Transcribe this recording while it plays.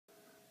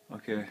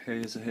Okay,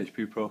 here's a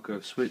HP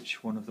procurve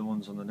switch, one of the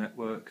ones on the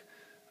network.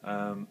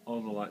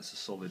 All the lights are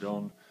solid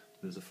on.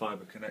 There's a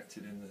fibre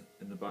connected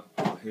in the back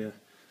part here,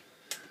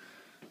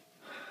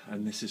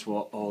 and this is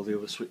what all the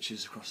other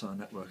switches across our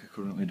network are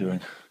currently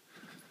doing.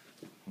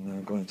 And then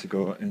I'm going to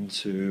go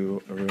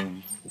into a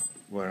room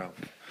where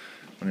I've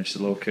managed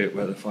to locate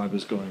where the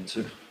fibre's going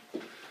to.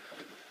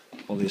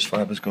 All these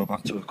fibres go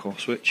back to a core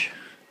switch.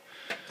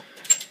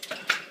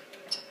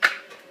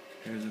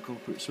 Here's a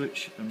culprit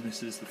switch, and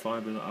this is the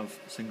fibre that I've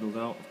singled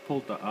out. I've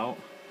pulled that out,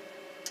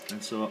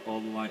 and so all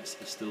the lights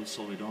are still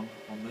solid on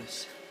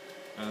this.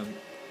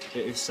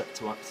 It is set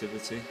to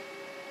activity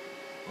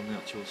on the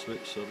actual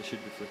switch, so they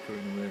should be flickering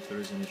away if there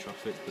is any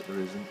traffic, but there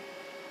isn't.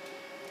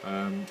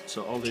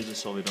 So all these are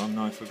solid on.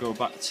 Now if we go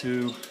back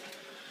to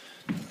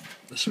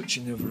the switch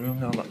in the other room,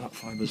 now that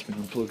fibre's been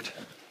unplugged,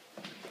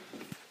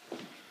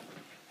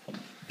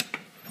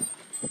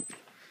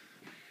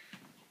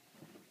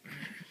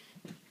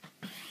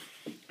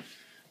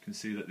 you can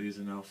see that these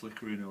are now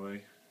flickering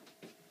away,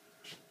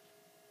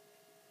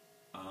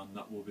 and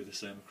that will be the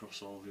same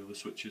across all the other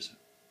switches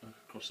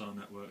across our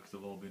network.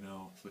 They'll all be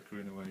now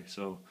flickering away,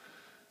 so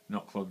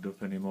not clogged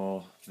up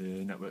anymore. The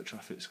network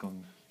traffic's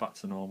gone back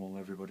to normal.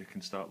 Everybody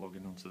can start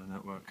logging onto the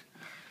network.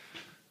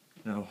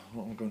 Now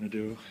what I'm going to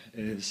do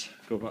is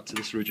go back to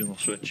this original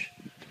switch.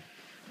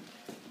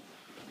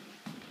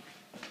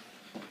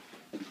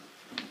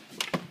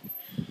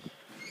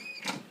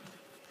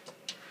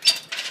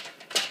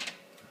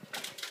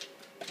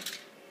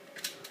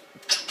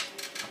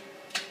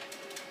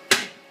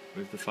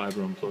 With the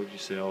fibre unplugged, you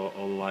see all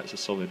the lights are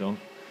solid on.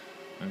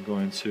 I'm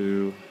going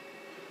to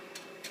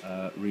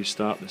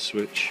restart the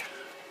switch.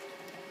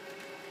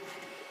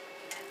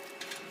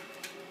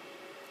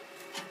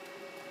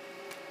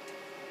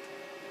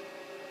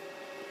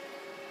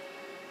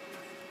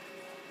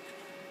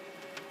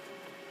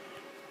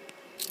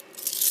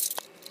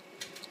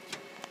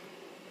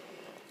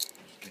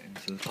 Just get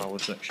into the power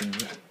section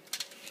of it.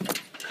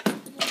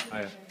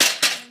 Hiya.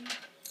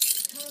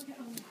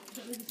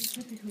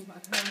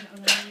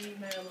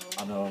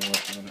 I know, I'm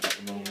working on it at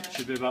the moment. It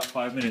should be about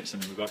 5 minutes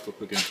and then we're back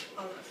up again.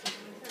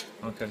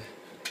 Okay.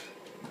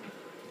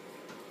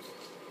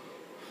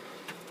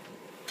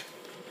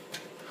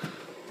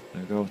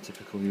 There we go,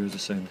 typical user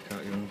saying they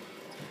can't get on.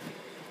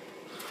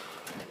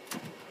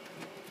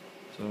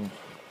 So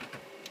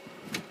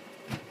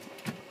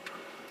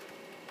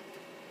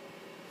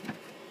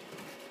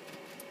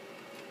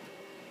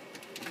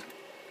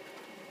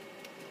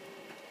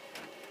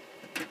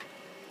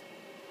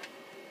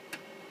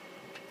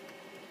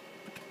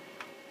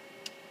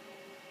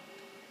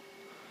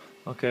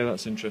okay,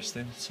 that's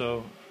interesting.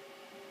 So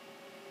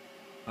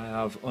I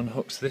have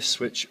unhooked this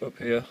switch up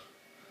here,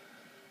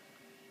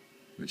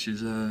 which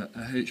is a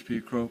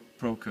HP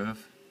procurve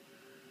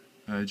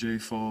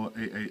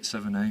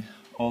J4887A.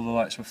 All the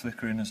lights were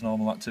flickering as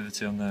normal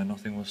activity on there,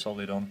 nothing was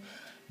solid on.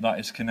 That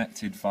is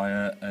connected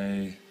via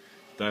a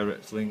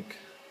direct link,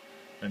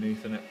 an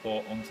Ethernet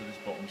port onto this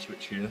bottom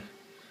switch here.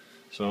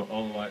 So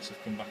all the lights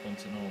have come back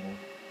onto normal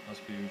as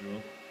per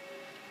usual,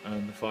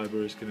 and the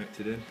fibre is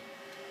connected in.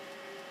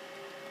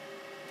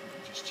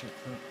 Just check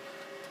that.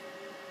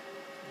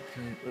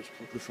 Okay, let's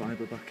plug the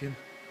fibre back in.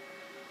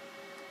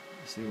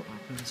 Let's see what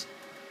happens.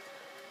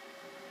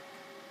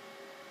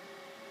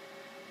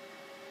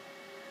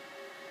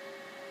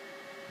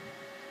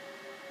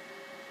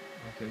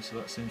 Okay, so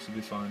that seems to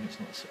be fine. It's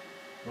not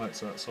lights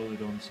that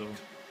solid on, so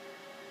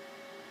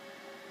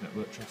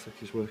network traffic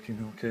is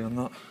working okay on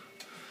that.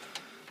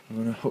 I'm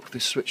going to hook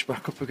this switch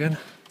back up again.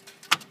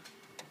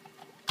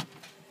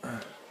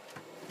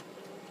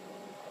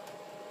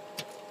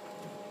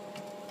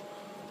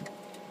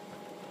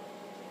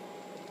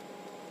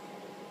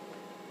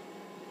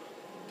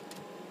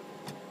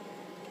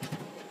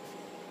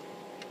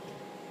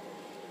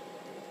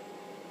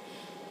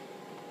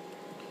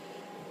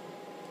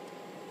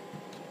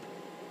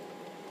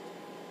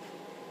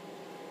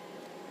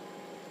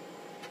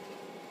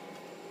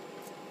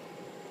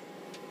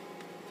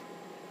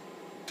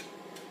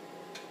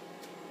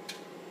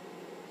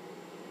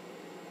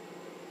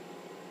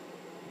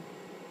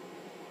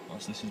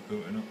 Whilst this is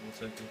booting up,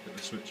 we'll take a look at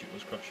the switch it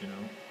was crashing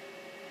out.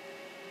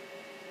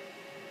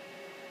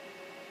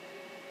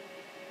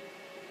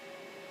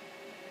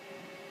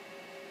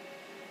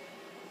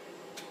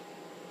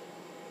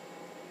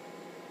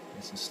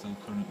 This is still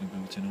currently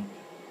booting up.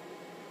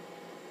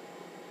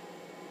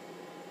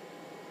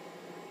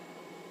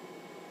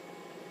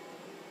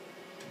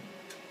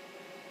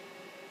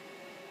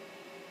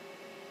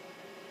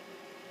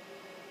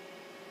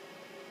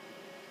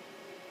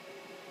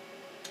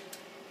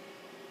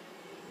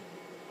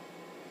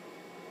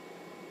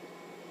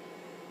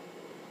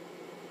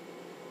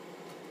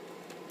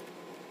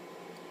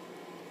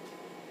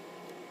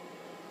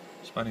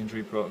 Spanning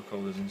tree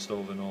protocol is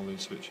installed in all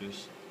these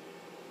switches,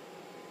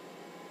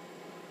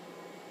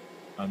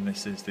 and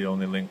this is the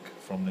only link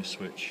from this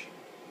switch,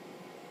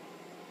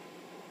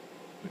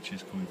 which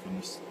is coming from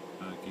this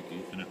gig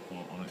Ethernet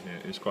port on it here.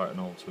 It's quite an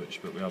old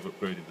switch, but we have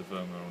upgraded the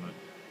firmware on it.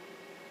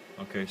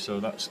 Okay, so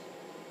that's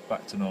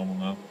back to normal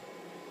now,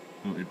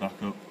 booted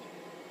back up,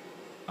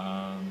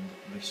 and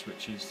this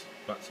switch is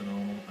back to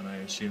normal, and I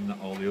assume that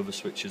all the other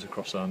switches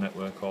across our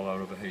network, all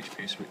our other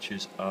HP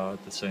switches, are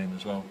the same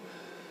as well.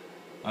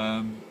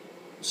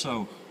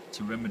 So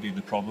to remedy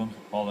the problem,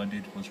 all I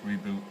did was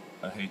reboot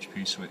a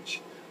HP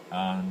switch,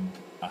 and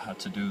I had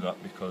to do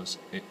that because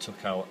it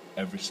took out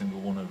every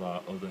single one of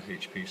our other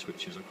HP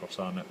switches across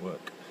our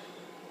network,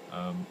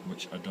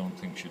 which I don't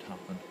think should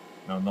happen.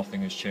 Now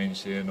nothing has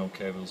changed here, no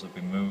cables have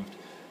been moved.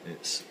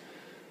 It's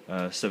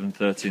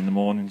 7:30 in the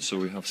morning, so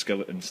we have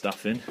skeleton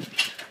staff in.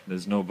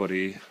 There's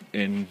nobody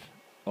in,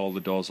 all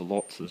the doors are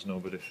locked, there's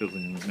nobody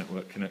filling the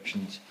network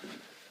connections.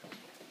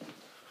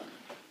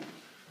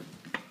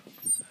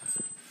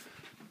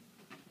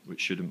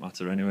 Which shouldn't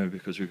matter anyway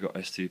because we've got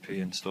STP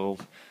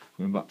installed.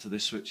 Going back to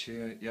this switch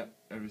here, yeah,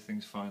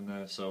 everything's fine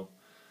there. So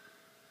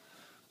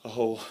a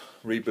whole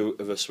reboot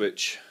of a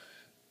switch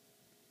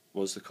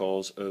was the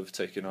cause of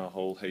taking our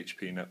whole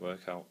HP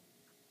network out.